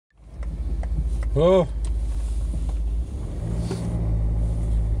Oh,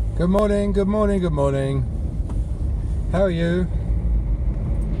 good morning, good morning, good morning. How are you?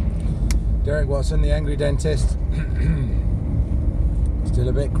 Derek Watson, the Angry Dentist. Still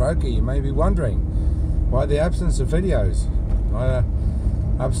a bit croaky. You may be wondering why the absence of videos. Why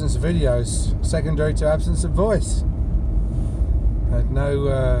absence of videos secondary to absence of voice. Had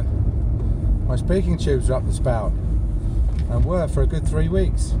no, my speaking tubes were up the spout and were for a good 3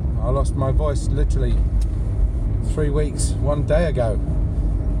 weeks. I lost my voice literally 3 weeks, one day ago,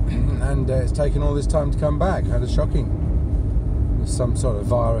 and it's taken all this time to come back. I had a shocking, some sort of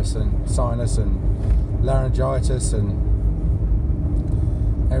virus and sinus and laryngitis and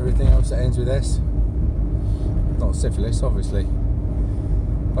everything else that ends with S. Not syphilis, obviously,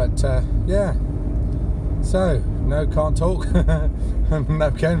 but yeah. So no, can't talk. No,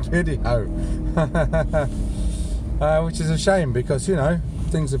 can video. Which is a shame because, you know,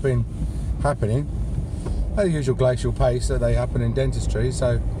 things have been happening at the usual glacial pace that they happen in dentistry,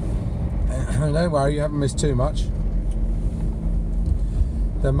 so don't worry, you haven't missed too much.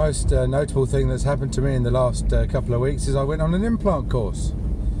 The most notable thing that's happened to me in the last couple of weeks is I went on an implant course.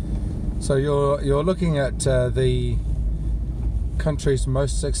 So you're looking at the country's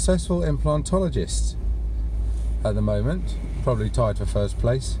most successful implantologists at the moment, probably tied for first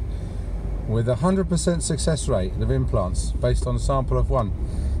place, with a 100% success rate of implants based on a sample of one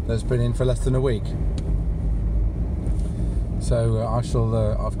that's been in for less than a week. So I shall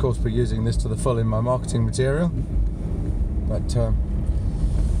of course be using this to the full in my marketing material, but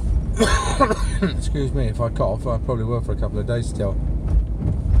excuse me if I cough. I probably will for a couple of days still.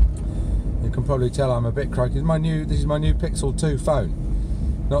 You can probably tell I'm a bit croaky. This is my new Pixel 2 phone,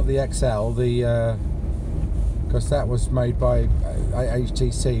 not the XL, because that was made by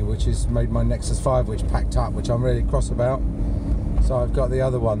HTC, which has made my Nexus 5, which packed up, which I'm really cross about. So I've got the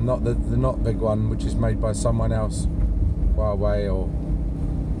other one, not the not big one, which is made by someone else, Huawei or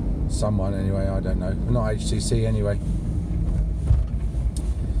someone anyway, I don't know, not HTC anyway.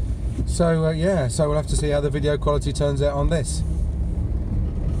 So yeah, so we'll have to see how the video quality turns out on this.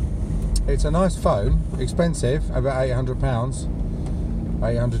 It's a nice phone, expensive, about £800,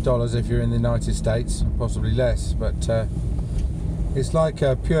 $800 if you're in the United States, possibly less, but it's like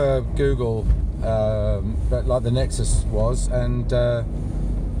a pure Google, but like the Nexus was, and oh,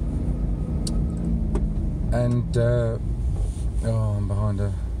 I'm behind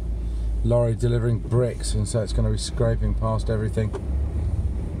a lorry delivering bricks, and so it's going to be scraping past everything,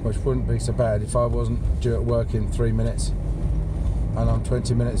 which wouldn't be so bad if I wasn't due at work in 3 minutes and I'm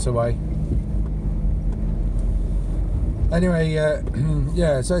 20 minutes away. Anyway,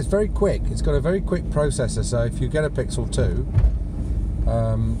 yeah, so it's very quick. It's got a very quick processor, so if you get a Pixel 2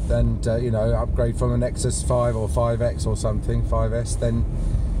 and you know, upgrade from a Nexus 5 or 5X or something, 5S, then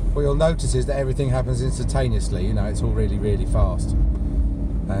what you'll notice is that everything happens instantaneously. You know, it's all really, really fast,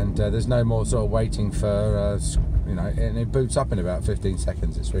 and there's no more sort of waiting for you know, and it boots up in about 15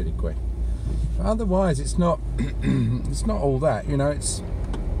 seconds. It's really quick. But otherwise, it's not it's not all that, you know. It's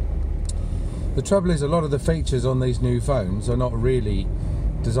the trouble is, a lot of the features on these new phones are not really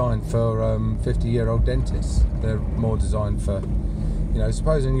designed for 50-year-old dentists. They're more designed for, you know,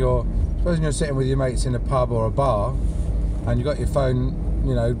 supposing you're sitting with your mates in a pub or a bar, and you got your phone,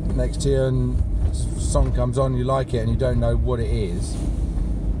 you know, next to you, and a song comes on, you like it, and you don't know what it is,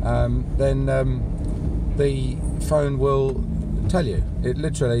 then the phone will tell you. It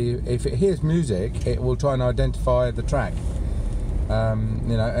literally, if it hears music, it will try and identify the track.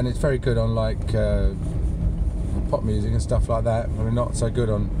 You know, and it's very good on like pop music and stuff like that. I mean, not so good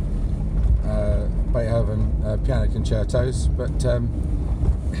on Beethoven piano concertos, but I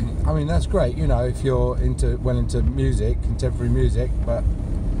mean, that's great, you know, if you're into music, contemporary music. But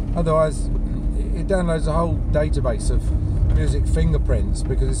otherwise, it downloads a whole database of music fingerprints,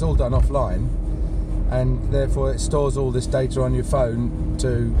 because it's all done offline, and therefore it stores all this data on your phone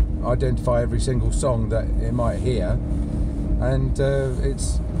to identify every single song that it might hear, and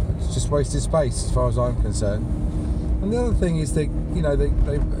it's just wasted space as far as I'm concerned. And the other thing is that, you know, they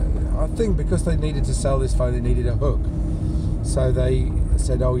I think because they needed to sell this phone, they needed a hook, so they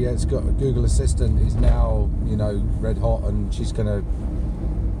said, oh yeah, it's got Google Assistant is now, you know, red hot, and she's gonna,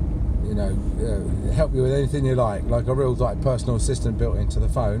 you know, help you with anything you like a real like personal assistant built into the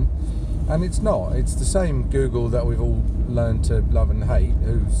phone. And it's not. It's the same Google that we've all learned to love and hate,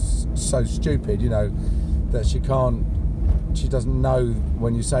 who's so stupid, you know, that she doesn't know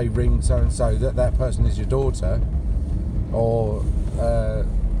when you say ring so and so that person is your daughter, or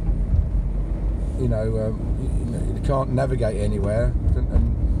you can't navigate anywhere,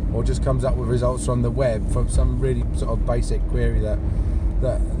 or just comes up with results from the web from some really sort of basic query that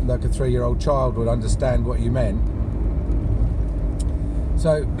that like a 3-year-old child would understand what you meant.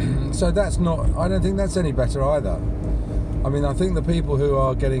 So that's not. I don't think that's any better either. I mean, I think the people who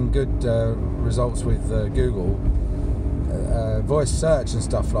are getting good results with Google voice search and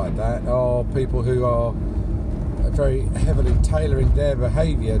stuff like that are people who are very heavily tailoring their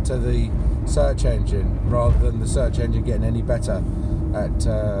behaviour to the search engine, rather than the search engine getting any better at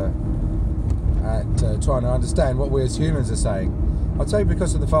trying to understand what we as humans are saying. I'd say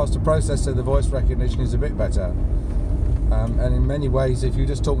because of the faster processor, the voice recognition is a bit better. And in many ways, if you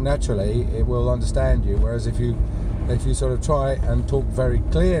just talk naturally, it will understand you. Whereas if you sort of try and talk very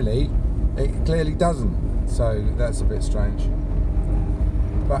clearly, it clearly doesn't. So that's a bit strange.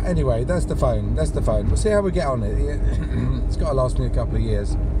 But anyway, that's the phone. We'll see how we get on it. It's got to last me a couple of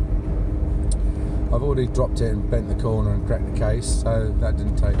years. I've already dropped it and bent the corner and cracked the case, so that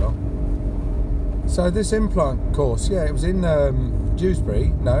didn't take long. So this implant course, yeah, it was in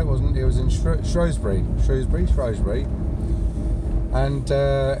Dewsbury. No, it wasn't. It was in Shrewsbury. And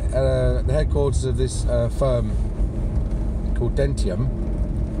the headquarters of this firm called Dentium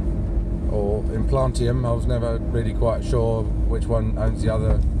or Implantium. I was never really quite sure which one owns the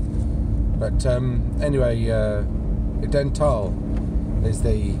other, but anyway, Dental is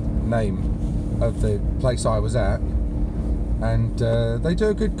the name of the place I was at, and they do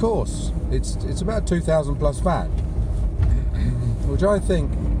a good course. It's about 2,000 plus VAT, which I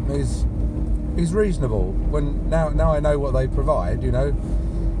think is reasonable. When now I know what they provide, you know,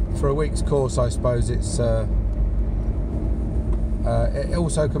 for a week's course. I suppose it's it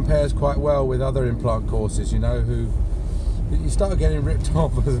also compares quite well with other implant courses, you know, who you start getting ripped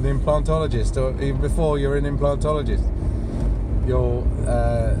off as an implantologist, or even before you're an implantologist. Your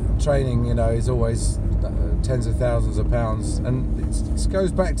training, you know, is always tens of thousands of pounds, and it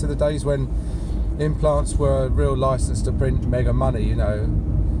goes back to the days when implants were a real license to print mega money, you know,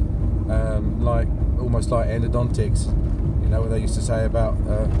 like almost like endodontics, you know, what they used to say about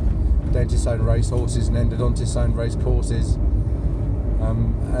dentists own race horses and endodontists own race courses,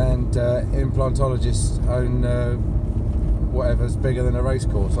 and implantologists own whatever's bigger than a race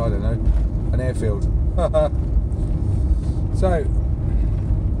course. I don't know, an airfield. So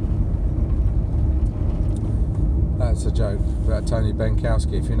that's a joke about Tony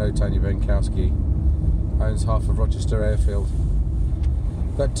Benkowski. If you know Tony Benkowski, owns half of Rochester Airfield.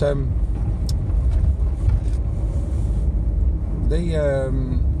 But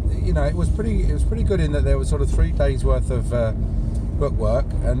you know, it was pretty good in that there was sort of 3 days worth of bookwork,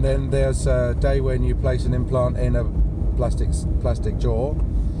 and then there's a day when you place an implant in a plastic jaw,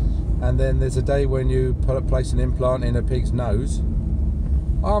 and then there's a day when you place an implant in a pig's nose.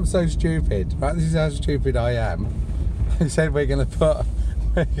 I'm so stupid, right? This is how stupid I am. They said we're going to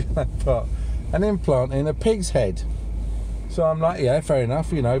put an implant in a pig's head. So I'm like, yeah, fair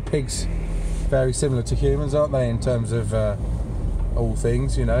enough. You know, pigs very similar to humans, aren't they, in terms of all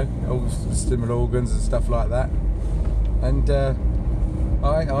things, you know, all similar organs and stuff like that. And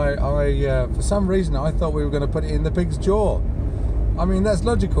I for some reason I thought we were going to put it in the pig's jaw. I mean, that's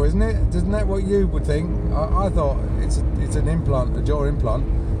logical, isn't it? Isn't that what you would think? I thought it's an implant, a jaw implant.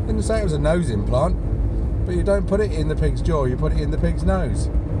 Didn't say it was a nose implant, but you don't put it in the pig's jaw, you put it in the pig's nose,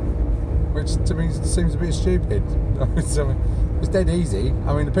 which to me seems a bit stupid. It's dead easy.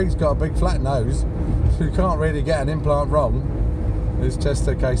 I mean, the pig's got a big flat nose, so you can't really get an implant wrong. It's just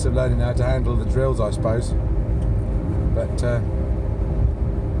a case of learning how to handle the drills, I suppose.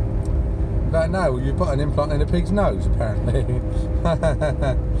 But no, you put an implant in a pig's nose, apparently.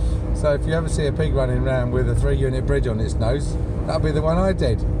 So if you ever see a pig running around with a 3-unit bridge on its nose, that'll be the one I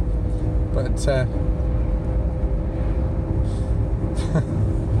did. But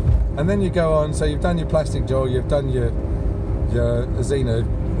and then you go on. So you've done your plastic jaw, you've done your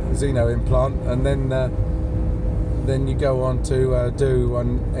xeno implant, and then you go on to do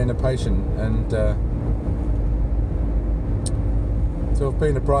one in a patient. And so I've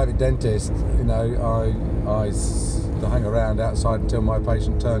been a private dentist, you know, I hung around outside until my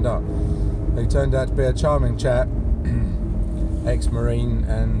patient turned up. He turned out to be a charming chap, ex-Marine,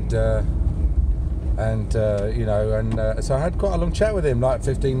 and you know, and so I had quite a long chat with him, like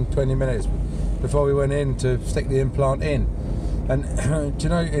 15-20 minutes before we went in to stick the implant in. And do you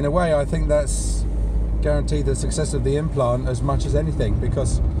know, in a way, I think that's guaranteed the success of the implant as much as anything,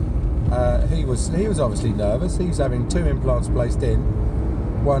 because he was obviously nervous. He was having 2 implants placed in,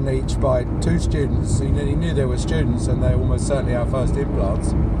 one each by 2 students. He knew there were students, and they're almost certainly our first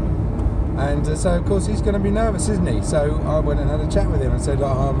implants. And so of course he's going to be nervous, isn't he? So I went and had a chat with him and said,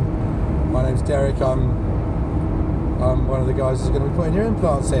 my name's Derek, I'm one of the guys who's going to be putting your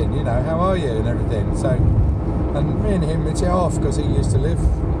implants in, you know, how are you, and everything. So And me and him hit it off because he used to live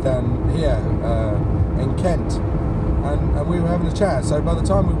down here in Kent, and we were having a chat. So by the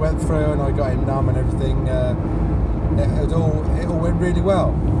time we went through and I got him numb and everything, it all went really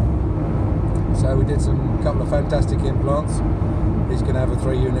well. So we did a couple of fantastic implants. He's going to have a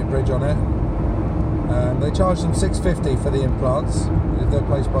 3-unit bridge on it. They charge them $650 for the implants if they're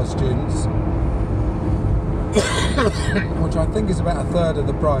placed by students, which I think is about a third of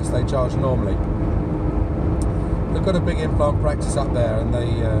the price they charge normally. They've got a big implant practice up there, and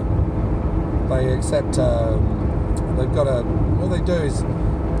they accept. What they do is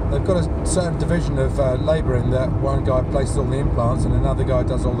they've got a certain division of labour in that one guy places all the implants and another guy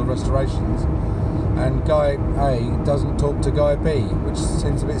does all the restorations. And guy A doesn't talk to guy B, which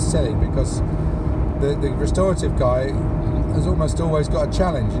seems a bit silly because the restorative guy has almost always got a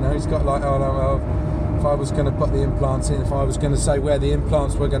challenge. You know, he's got like, oh no, well, if I was going to put the implants in, if I was going to say where the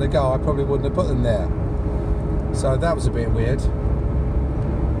implants were going to go, I probably wouldn't have put them there. So that was a bit weird.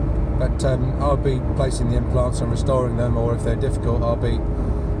 But I'll be placing the implants and restoring them, or if they're difficult, I'll be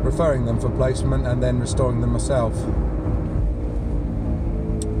referring them for placement and then restoring them myself.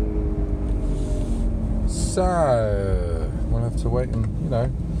 So we'll have to wait and, you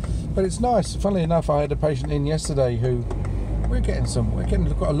know, but it's nice. Funnily enough, I had a patient in yesterday who we're getting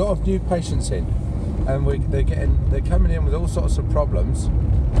we've got a lot of new patients in, and they're coming in with all sorts of problems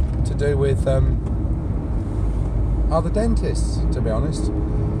to do with other dentists, to be honest.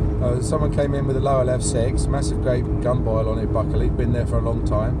 Someone came in with a lower left 6, massive great gum boil on it, buccally, been there for a long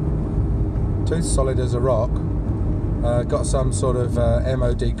time, tooth solid as a rock, got some sort of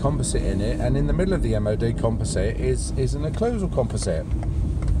MOD composite in it, and in the middle of the MOD composite is an occlusal composite.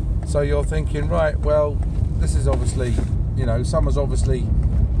 So you're thinking, right, well, this is obviously, you know, someone's obviously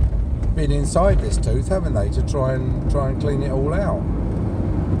been inside this tooth, haven't they, to try and clean it all out.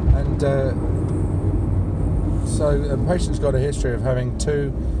 And so a patient's got a history of having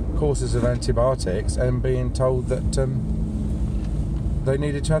 2 courses of antibiotics and being told that they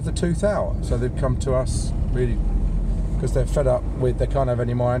needed to have the tooth out. So they've come to us really because they're fed up with they can't have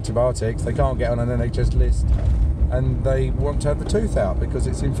any more antibiotics, they can't get on an NHS list, and they want to have the tooth out because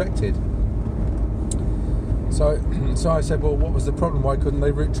it's infected. So I said, well, what was the problem? Why couldn't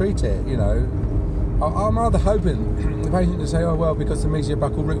they root treat it? You know, I'm rather hoping the patient to say, oh well, because the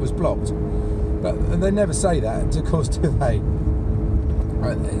mesiobuccal root was blocked. But they never say that, of course, do they?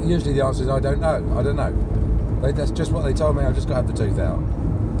 Usually the answer is, I don't know. That's just what they told me, I've just got to have the tooth out.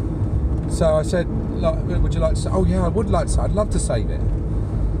 So I said, would you like to say? Oh yeah, I would like to. I'd love to save it.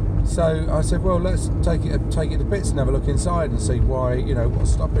 So I said, well, let's take it to bits and have a look inside and see why, you know,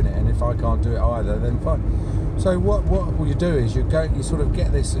 what's stopping it. And if I can't do it either, then fine. So what you do is you sort of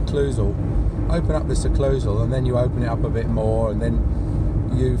get this occlusal, open up this occlusal, and then you open it up a bit more, and then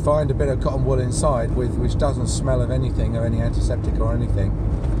you find a bit of cotton wool inside which doesn't smell of anything or any antiseptic or anything,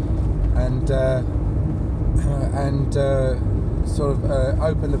 and sort of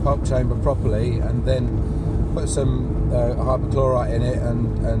open the pulp chamber properly, and then put some hypochlorite in it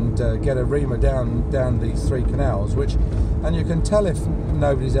and get a reamer down these 3 canals, and you can tell if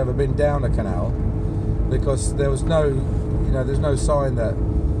nobody's ever been down a canal because there's no sign that.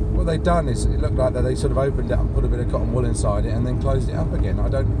 What they've done is it looked like that they sort of opened it and put a bit of cotton wool inside it and then closed it up again. I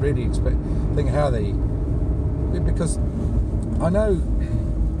don't really think how because I know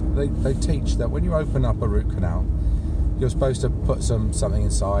they teach that when you open up a root canal, you're supposed to put something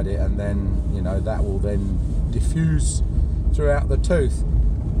inside it, and then, you know, that will then diffuse throughout the tooth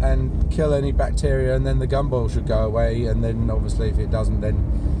and kill any bacteria, and then the gum boil should go away. And then obviously if it doesn't,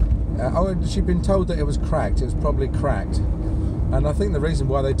 then she'd been told that it was cracked. It was probably cracked. And I think the reason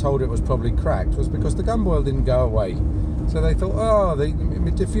why they told it was probably cracked was because the gum boil didn't go away. So they thought, oh, the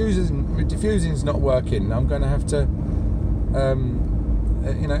diffusing's not working. I'm going to have to,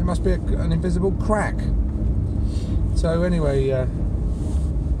 you know, it must be an invisible crack. So anyway,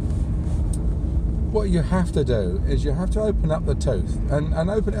 what you have to do is you have to open up the tooth and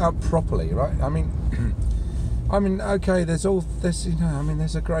open it up properly, right? I mean, okay, there's all this, you know, I mean,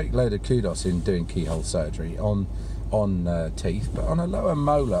 there's a great load of kudos in doing keyhole surgery on teeth, but on a lower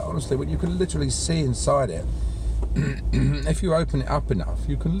molar, honestly, when you can literally see inside it, if you open it up enough,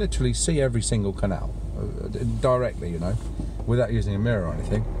 you can literally see every single canal directly, you know, without using a mirror or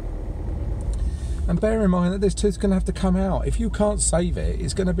anything. And bear in mind that this tooth's going to have to come out. If you can't save it,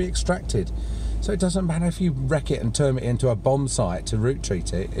 it's going to be extracted. So it doesn't matter if you wreck it and turn it into a bomb site to root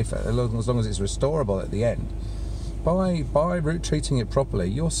treat it, as long as it's restorable at the end. By root treating it properly,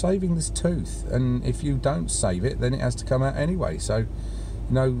 you're saving this tooth, and if you don't save it, then it has to come out anyway. So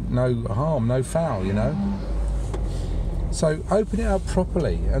no harm, no foul, you know. So open it up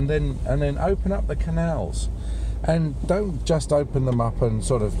properly, and then open up the canals, And don't just open them up and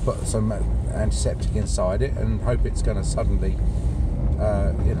sort of put some antiseptic inside it and hope it's going to suddenly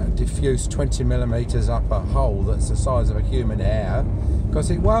diffuse 20 millimeters up a hole that's the size of a human hair, because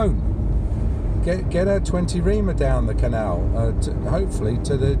it won't. Get a 20 reamer down the canal, hopefully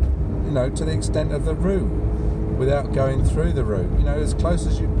to the extent of the root, without going through the root. As close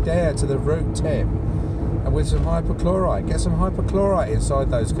as you dare to the root tip, and with some hypochlorite. Get some hypochlorite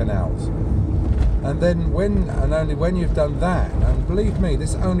inside those canals. And then only when you've done that, and believe me,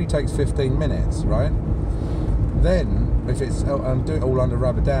 this only takes 15 minutes, right? Then, and do it all under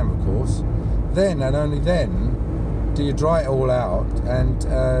rubber dam, of course, then and only then do you dry it all out and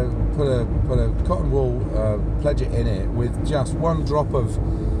put a cotton wool pledget in it with just one drop of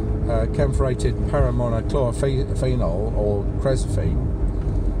camphorated paramonochlorophene or cresophene,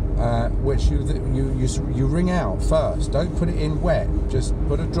 which you wring out first. Don't put it in wet. Just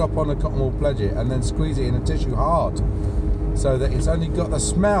put a drop on a cotton wool pledget and then squeeze it in a tissue hard, so that it's only got the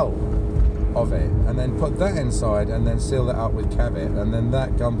smell of it. And then put that inside and then seal that up with Cavit, and then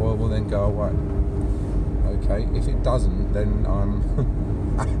that gum oil will then go away. Okay. If it doesn't, then I'm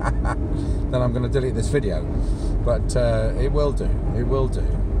going to delete this video. But it will do. It will do.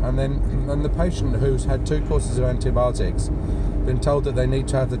 And then the patient who's had 2 courses of antibiotics, been told that they need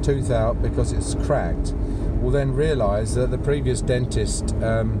to have the tooth out because it's cracked, will then realise that the previous dentist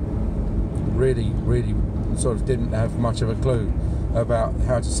really sort of didn't have much of a clue about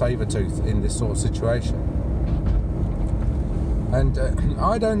how to save a tooth in this sort of situation. And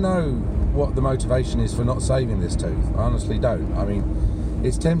I don't know what the motivation is for not saving this tooth. I honestly don't. I mean,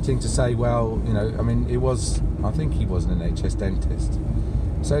 it's tempting to say, well, I think he was an NHS dentist.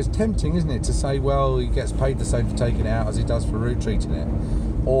 So it's tempting, isn't it, to say, well, he gets paid the same for taking it out as he does for root treating it,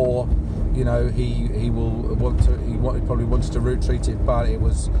 or he probably wants to root treat it, but it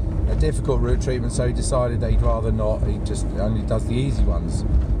was a difficult root treatment, so he decided that he'd rather not. He just only does the easy ones,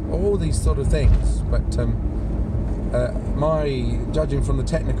 all these sort of things. But judging from the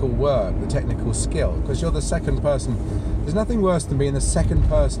technical work, the technical skill, because you're the second person. There's nothing worse than being the second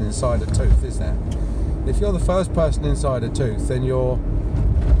person inside a tooth, is there? If you're the first person inside a tooth, then you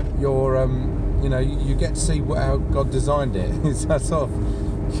get to see how God designed it. It's that sort of,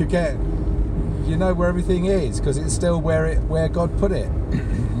 you know where everything is, because it's still where God put it.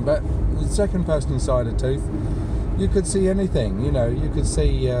 But the second person inside a tooth, you could see anything. You can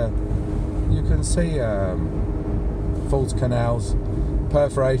see false canals,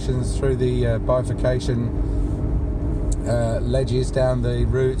 perforations through the bifurcation, ledges down the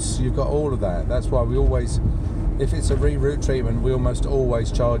roots. You've got all of that. That's why we always, if it's a re-root treatment, we almost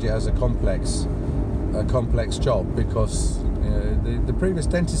always charge it as a complex job, because the previous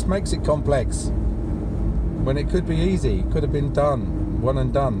dentist makes it complex when it could be easy. It could have been done, one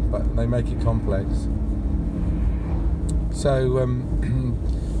and done, but they make it complex. So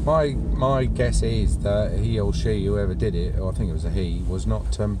my guess is that he or she, whoever did it, or I think it was a he, was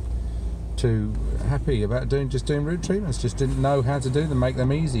not too happy about doing root treatments. Just didn't know how to do them, make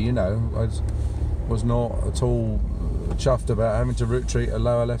them easy. I was not at all chuffed about having to root treat a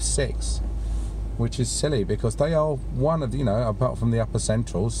lower left 6, which is silly, because they are one of, apart from the upper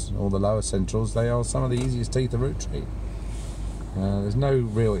centrals or the lower centrals, they are some of the easiest teeth to root treat. There's no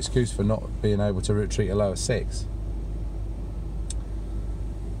real excuse for not being able to root treat a lower 6.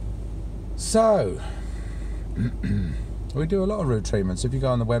 So we do a lot of root treatments. If you go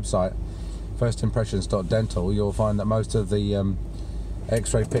on the website firstimpressions.dental, you'll find that most of the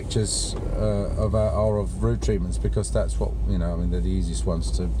x-ray pictures are of root treatments, because that's what, they're the easiest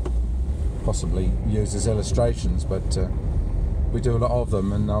ones to possibly use as illustrations. But we do a lot of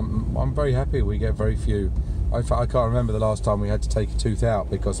them, and I'm very happy we get very few. I can't remember the last time we had to take a tooth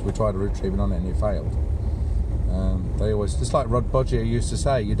out because we tried a root treatment on it and it failed. They always, just like Rod Bodger used to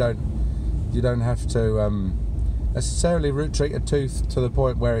say, you don't have to necessarily root treat a tooth to the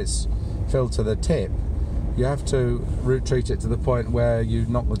point where it's filled to the tip. You have to root treat it to the point where you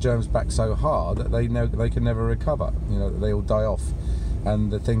knock the germs back so hard that they know they can never recover. That they all die off,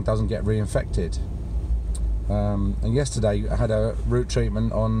 and the thing doesn't get reinfected. And yesterday I had a root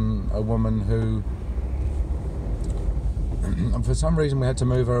treatment on a woman who, for some reason, we had to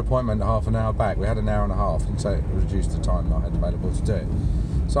move her appointment half an hour back. We had an hour and a half, and so it reduced the time that I had available to do it.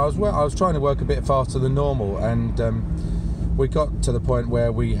 So I was trying to work a bit faster than normal, and we got to the point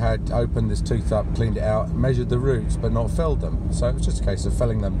where we had opened this tooth up, cleaned it out, measured the roots, but not filled them. So it was just a case of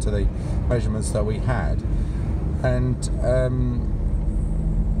filling them to the measurements that we had. And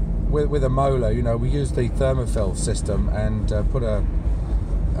with a molar, we used the Thermofill system and put I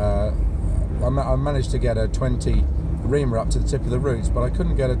managed to get a 20 reamer up to the tip of the roots, but I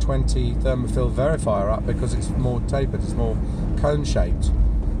couldn't get a 20 thermophil verifier up because it's more tapered, it's more cone shaped,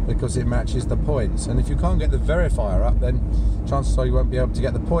 because it matches the points. And if you can't get the verifier up, then chances are you won't be able to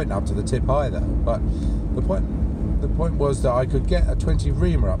get the point up to the tip either. But the point was that I could get a 20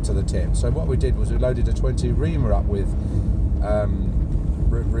 reamer up to the tip. So what we did was we loaded a 20 reamer up with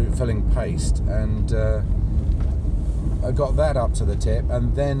root filling paste, and I got that up to the tip,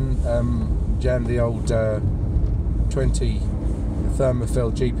 and then jammed the old 20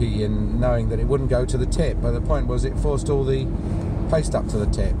 thermophil GP in, knowing that it wouldn't go to the tip. But the point was it forced all the paste up to the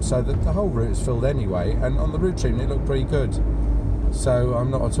tip, so that the whole root is filled anyway, and on the root treatment it looked pretty good, so I'm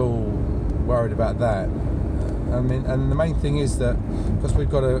not at all worried about that. I mean, and the main thing is that because we've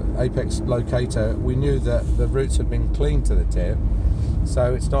got an Apex locator, we knew that the roots had been cleaned to the tip,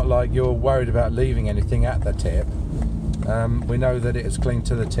 so it's not like you're worried about leaving anything at the tip. We know that it is clean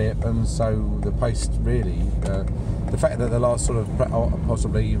to the tip, and so the paste really, the fact that the last sort of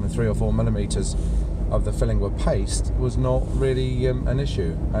possibly even 3 or 4 millimeters of the filling were paste was not really an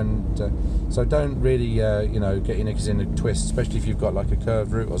issue. And so don't really you know, get your knickers in a twist, especially if you've got like a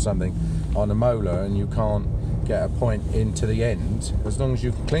curved root or something on a molar and you can't get a point into the end. As long as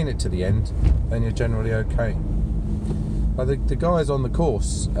you can clean it to the end, then you're generally okay. But the guys on the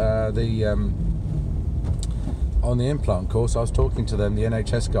course, on the implant course, I was talking to them, the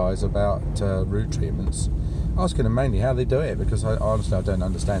NHS guys, about root treatments, asking them mainly how they do it, because honestly I don't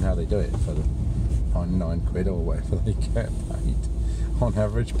understand how they do it for the £9 or whatever they get paid on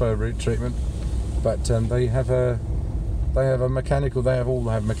average per root treatment. But they have a mechanical, they all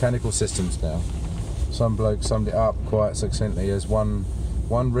have mechanical systems now. Some bloke summed it up quite succinctly as one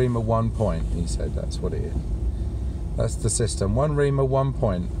reamer, 1 point. He said that's what it is. That's the system. 1 reamer, 1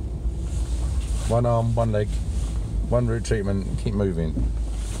 point. 1 arm, 1 leg, 1 root treatment, keep moving.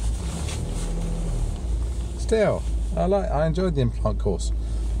 Still, I enjoyed the implant course.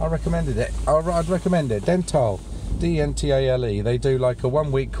 I recommended it. I'd recommend it. Dentale, D-N-T-A-L-E. They do like a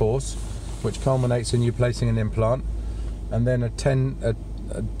 1 week course, which culminates in you placing an implant, and then a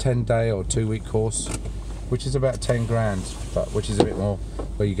 10-day or 2 week course, which is about 10 grand, but which is a bit more,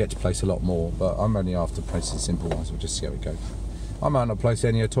 where you get to place a lot more. But I'm only after placing simple ones. We'll just see how it goes. I might not place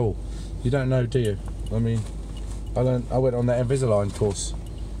any at all. You don't know, do you? I mean, I went on that Invisalign course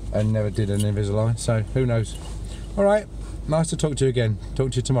and never did an Invisalign, so who knows. All right. Nice to talk to you again.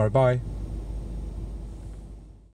 Talk to you tomorrow. Bye.